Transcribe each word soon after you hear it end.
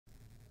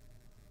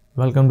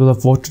Welcome to the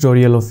fourth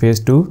tutorial of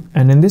phase 2,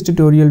 and in this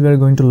tutorial we are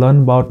going to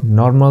learn about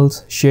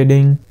normals,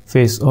 shading,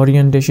 face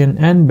orientation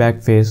and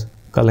backface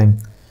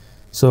culling.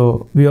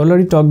 So we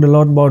already talked a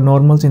lot about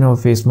normals in our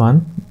phase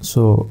 1.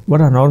 So what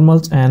are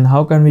normals and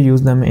how can we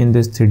use them in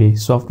this 3D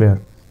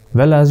software?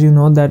 Well, as you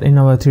know that in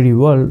our 3D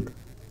world,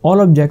 all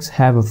objects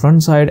have a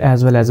front side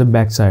as well as a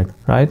back side,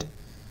 right?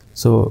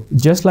 So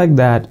just like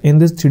that, in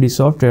this 3D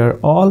software,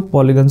 all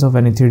polygons of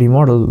any 3D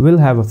model will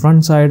have a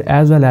front side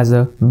as well as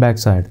a back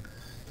side.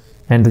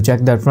 And to check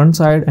that front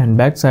side and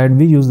back side,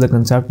 we use the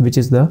concept which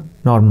is the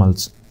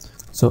normals.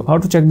 So how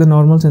to check the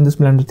normals in this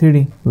Blender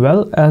 3D?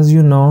 Well, as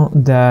you know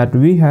that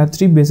we have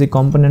three basic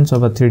components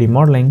of a 3D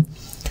modeling,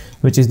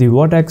 which is the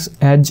vertex,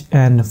 edge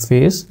and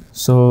face.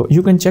 So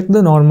you can check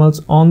the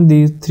normals on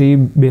these three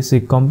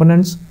basic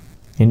components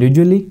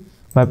individually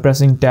by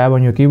pressing tab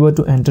on your keyboard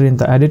to enter in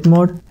the edit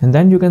mode, and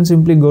then you can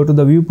simply go to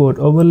the viewport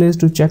overlays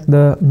to check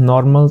the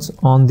normals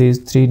on these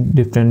three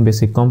different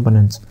basic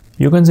components.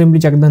 You can simply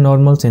check the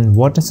normals in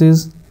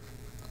vertices.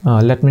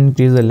 Let me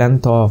increase the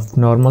length of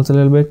normals a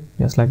little bit,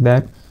 just like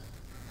that.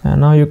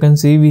 And now you can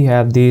see we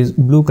have these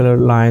blue color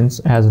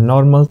lines as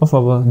normals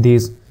of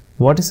these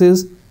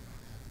vertices.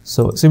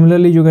 So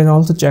similarly you can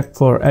also check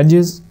for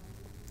edges.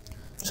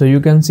 So you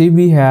can see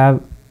we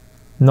have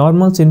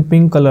normals in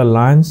pink color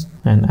lines,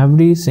 and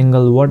every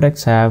single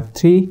vertex have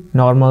three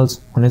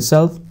normals on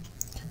itself.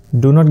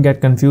 Do not get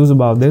confused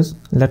about this.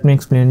 Let me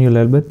explain you a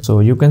little bit.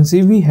 So you can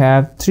see we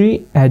have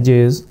three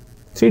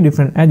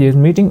different edges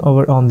meeting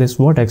over on this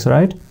vertex,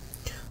 right?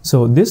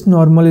 So this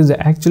normal is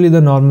actually the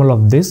normal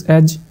of this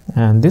edge,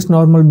 and this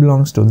normal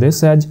belongs to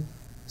this edge.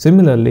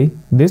 Similarly,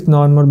 this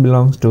normal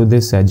belongs to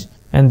this edge,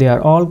 and they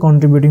are all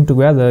contributing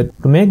together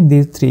to make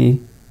these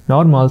three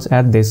normals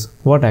at this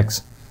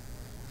vertex.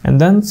 And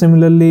then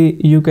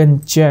similarly you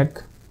can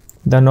check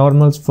the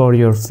normals for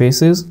your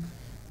faces,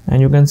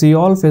 and you can see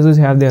all faces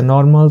have their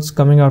normals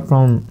coming out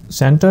from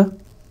center.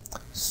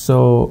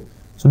 So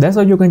that's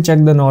how you can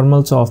check the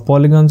normals of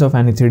polygons of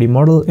any 3D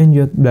model in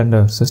your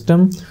Blender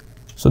system.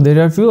 So there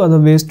are a few other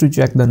ways to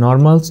check the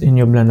normals in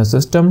your Blender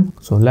system.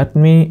 So let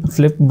me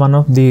flip one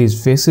of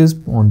these faces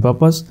on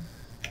purpose.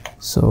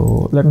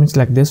 So let me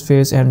select this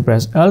face and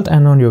press Alt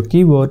and on your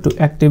keyboard to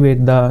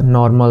activate the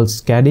normals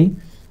caddy.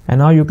 And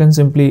now you can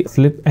simply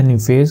flip any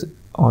face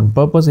on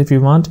purpose if you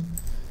want.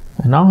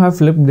 And now I have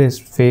flipped this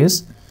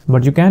face,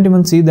 but you can't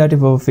even see that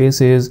if our face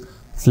is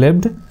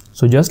flipped.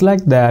 So just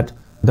like that,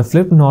 the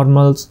flipped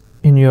normals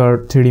in your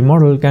 3D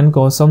model can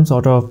cause some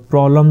sort of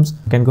problems,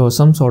 can cause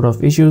some sort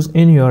of issues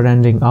in your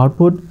rendering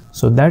output.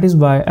 So that is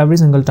why every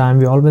single time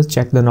we always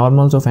check the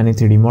normals of any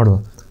 3D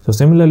model. So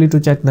similarly, to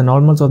check the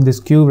normals of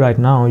this cube right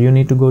now, you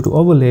need to go to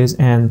overlays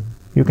and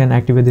you can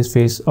activate this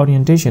face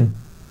orientation.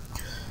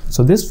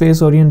 So this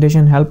face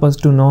orientation helps us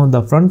to know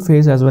the front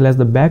face as well as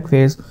the back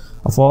face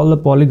of all the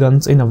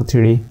polygons in our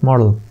 3D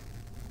model.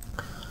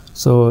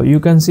 So you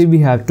can see we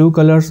have two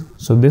colors.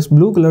 So this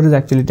blue color is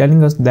actually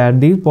telling us that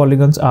these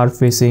polygons are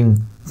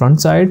facing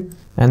front side,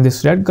 and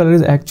this red color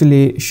is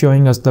actually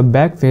showing us the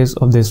back face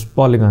of this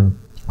polygon.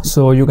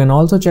 So you can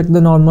also check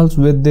the normals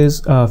with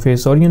this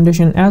face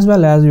orientation, as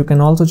well as you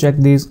can also check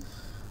these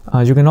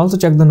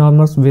the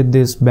normals with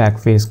this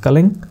backface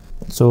culling.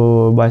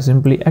 So by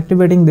simply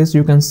activating this,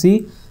 you can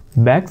see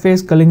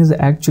backface culling is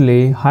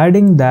actually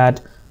hiding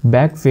that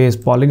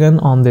backface polygon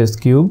on this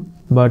cube,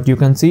 but you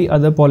can see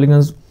other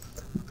polygons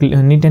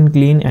neat and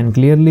clean and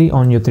clearly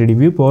on your 3D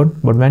viewport.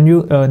 But when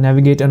you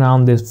navigate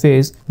around this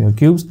face, your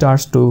cube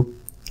starts to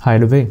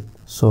hide away.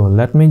 So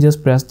let me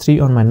just press 3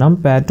 on my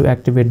numpad to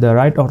activate the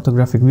right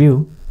orthographic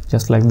view,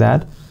 just like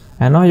that.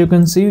 And now you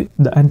can see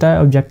the entire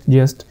object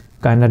just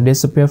kind of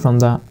disappear from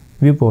the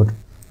viewport.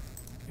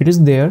 It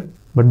is there,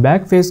 but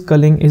backface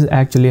culling is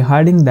actually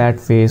hiding that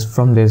face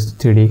from this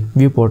 3D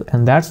viewport,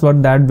 and that's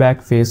what that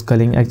backface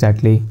culling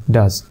exactly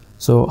does.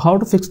 So how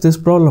to fix this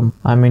problem?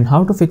 I mean,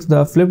 how to fix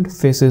the flipped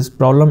faces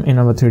problem in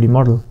our 3D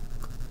model?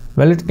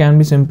 Well, it can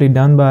be simply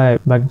done by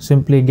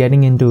simply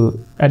getting into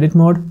edit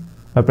mode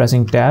by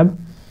pressing tab,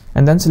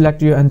 and then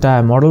select your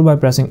entire model by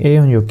pressing A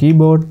on your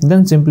keyboard.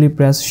 Then simply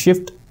press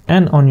Shift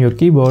N on your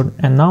keyboard,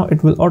 and now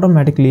it will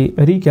automatically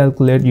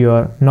recalculate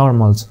your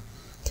normals.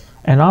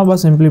 And now by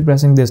simply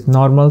pressing this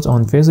normals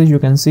on faces, you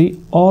can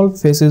see all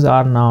faces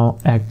are now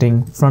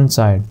acting front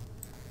side.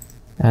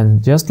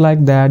 And just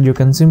like that, you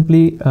can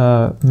simply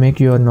make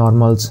your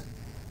normals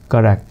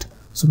correct.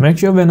 So make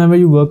sure whenever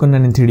you work on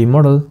any 3D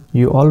model,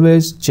 you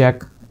always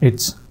check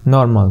its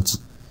normals.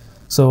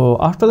 So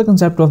after the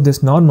concept of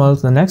this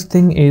normals, the next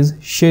thing is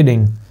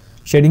shading.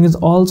 Shading is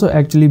also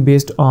actually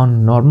based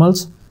on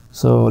normals.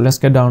 So let's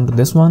get down to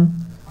this one.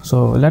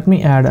 So let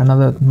me add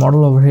another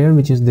model over here,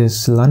 which is this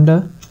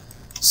cylinder.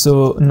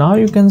 So now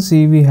you can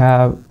see we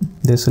have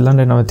this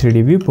cylinder in our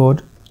 3D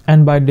viewport,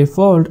 and by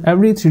default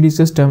every 3D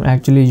system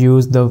actually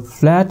use the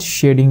flat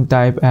shading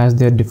type as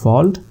their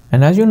default.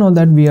 And as you know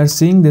that we are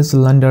seeing this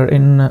cylinder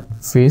in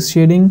face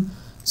shading.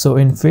 So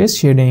in face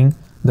shading,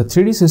 the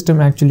 3D system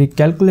actually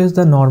calculates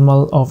the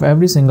normal of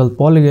every single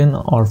polygon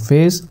or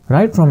face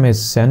right from its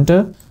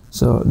center.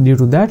 So due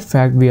to that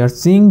fact, we are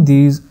seeing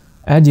these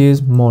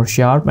edges more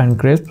sharp and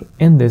crisp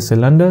in this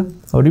cylinder,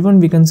 or even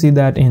we can see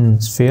that in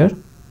sphere,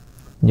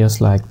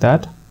 just like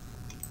that.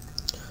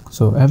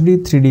 So every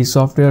 3D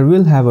software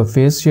will have a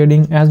face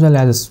shading as well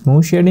as a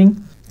smooth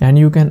shading, and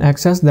you can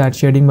access that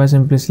shading by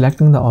simply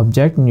selecting the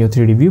object in your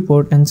 3D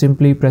viewport and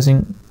simply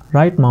pressing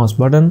right mouse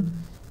button,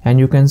 and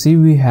you can see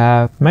we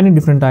have many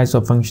different types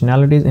of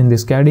functionalities in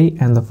this caddy,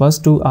 and the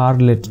first two are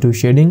related to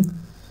shading.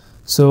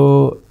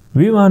 So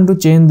we want to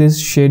change this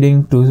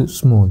shading to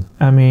smooth.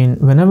 I mean,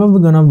 whenever we're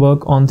gonna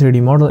work on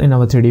 3D model in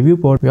our 3D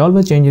viewport, we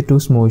always change it to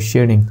smooth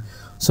shading.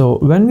 So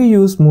when we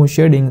use smooth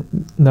shading,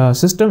 the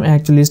system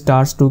actually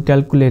starts to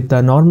calculate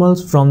the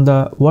normals from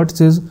the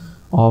vertices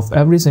of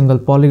every single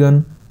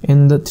polygon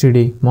in the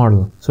 3D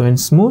model. So in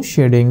smooth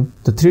shading,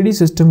 the 3D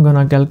system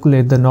gonna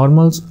calculate the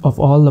normals of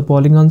all the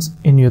polygons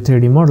in your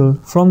 3D model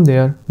from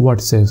their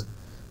vertices.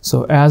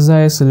 So as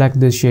I select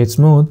this shade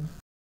smooth,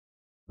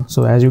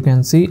 so as you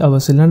can see, our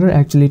cylinder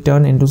actually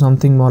turned into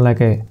something more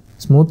like a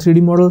smooth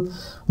 3D model,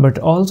 but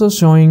also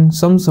showing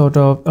some sort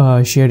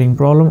of shading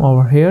problem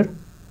over here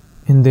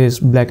in this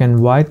black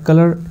and white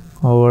color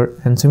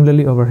and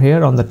similarly over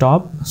here on the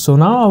top. So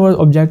now our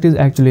object is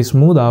actually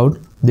smooth out.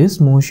 This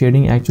smooth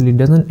shading actually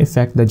doesn't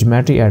affect the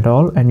geometry at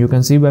all, and you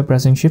can see by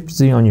pressing Shift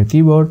Z on your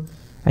keyboard,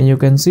 and you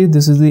can see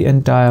this is the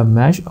entire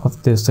mesh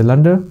of this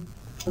cylinder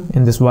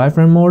in this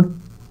wireframe mode.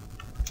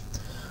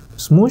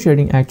 Smooth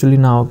shading actually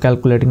now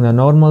calculating the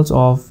normals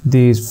of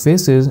these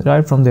faces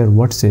right from their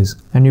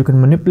vertices, and you can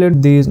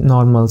manipulate these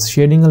normals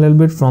shading a little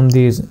bit from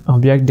these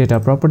object data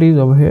properties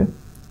over here,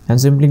 and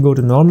simply go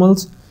to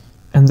normals,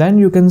 and then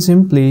you can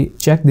simply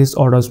check this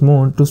auto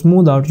smooth to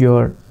smooth out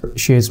your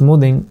shade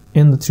smoothing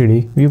in the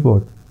 3D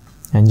viewport,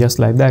 and just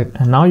like that.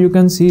 And now you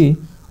can see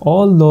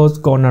all those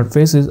cornered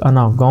faces are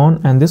now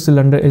gone, and this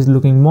cylinder is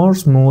looking more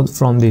smooth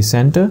from the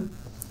center.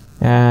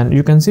 And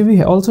you can see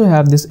we also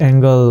have this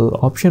angle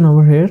option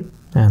over here,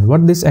 and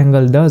what this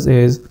angle does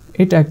is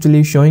it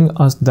actually showing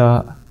us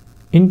the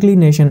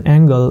inclination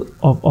angle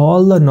of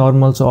all the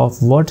normals of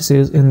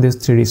vertices in this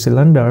 3D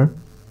cylinder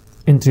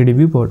in 3D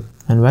viewport.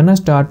 And when I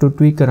start to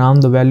tweak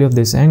around the value of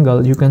this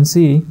angle, you can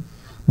see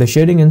the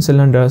shading in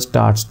cylinder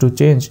starts to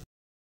change.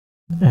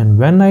 And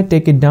when I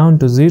take it down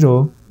to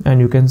 0, and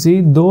you can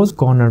see those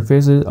corner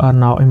faces are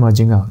now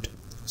emerging out.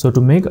 So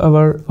to make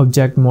our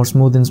object more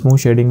smooth in smooth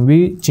shading,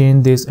 we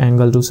change this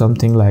angle to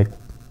something like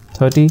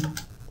 30,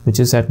 which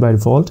is set by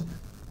default.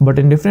 But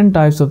in different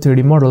types of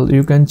 3D model,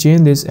 you can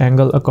change this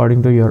angle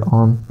according to your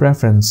own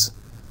preference.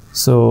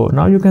 So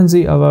now you can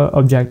see our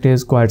object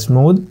is quite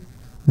smooth.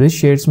 This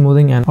shade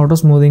smoothing and auto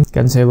smoothing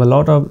can save a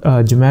lot of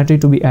geometry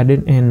to be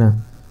added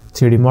in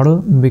 3D model,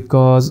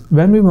 because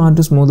when we want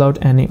to smooth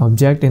out any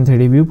object in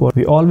 3D viewport,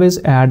 we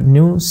always add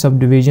new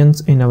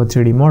subdivisions in our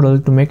 3D model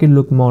to make it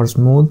look more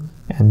smooth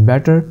and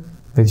better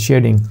with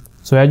shading.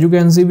 So as you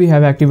can see, we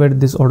have activated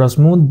this auto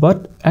smooth,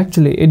 but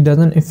actually it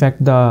doesn't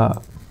affect the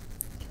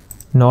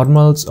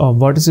normals of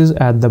vertices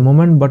at the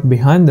moment, but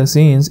behind the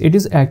scenes it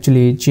is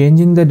actually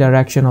changing the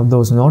direction of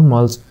those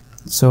normals.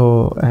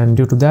 So, and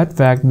due to that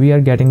fact, we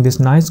are getting this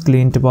nice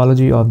clean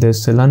topology of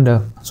this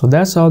cylinder. So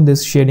that's how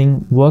this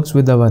shading works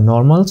with our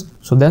normals.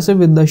 So that's it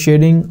with the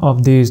shading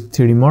of these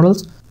 3D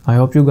models. I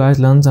hope you guys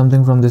learned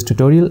something from this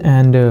tutorial,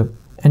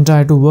 and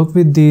try to work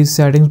with these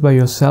settings by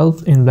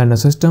yourself in Blender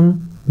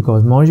system,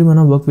 because more you're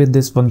gonna work with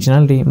this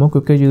functionality, more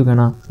quicker you're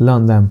gonna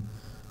learn them.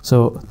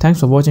 So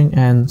thanks for watching,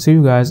 and see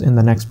you guys in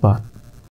the next part.